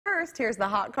first, here's the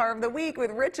hot car of the week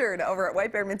with Richard over at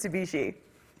White Bear Mitsubishi.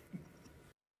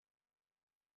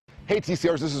 Hey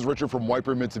TCRs, this is Richard from White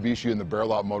Bear Mitsubishi in the Bear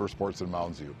Lot Motorsports in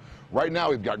Mounds View. Right now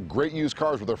we've got great used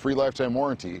cars with a free lifetime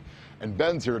warranty, and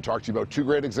Ben's here to talk to you about two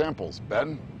great examples.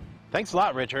 Ben? Thanks a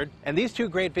lot, Richard. And these two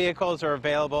great vehicles are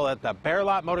available at the Bear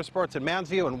Lot Motorsports in Mounds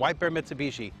View and White Bear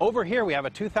Mitsubishi. Over here we have a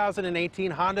 2018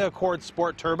 Honda Accord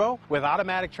Sport Turbo with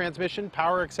automatic transmission,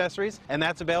 power accessories, and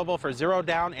that's available for $0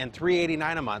 down and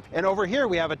 $389 a month. And over here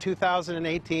we have a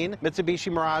 2018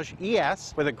 Mitsubishi Mirage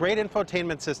ES with a great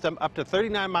infotainment system up to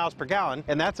 39 miles per gallon,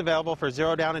 and that's available for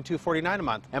 $0 down and $249 a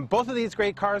month. And both of these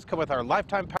great cars come with our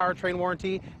lifetime powertrain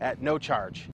warranty at no charge.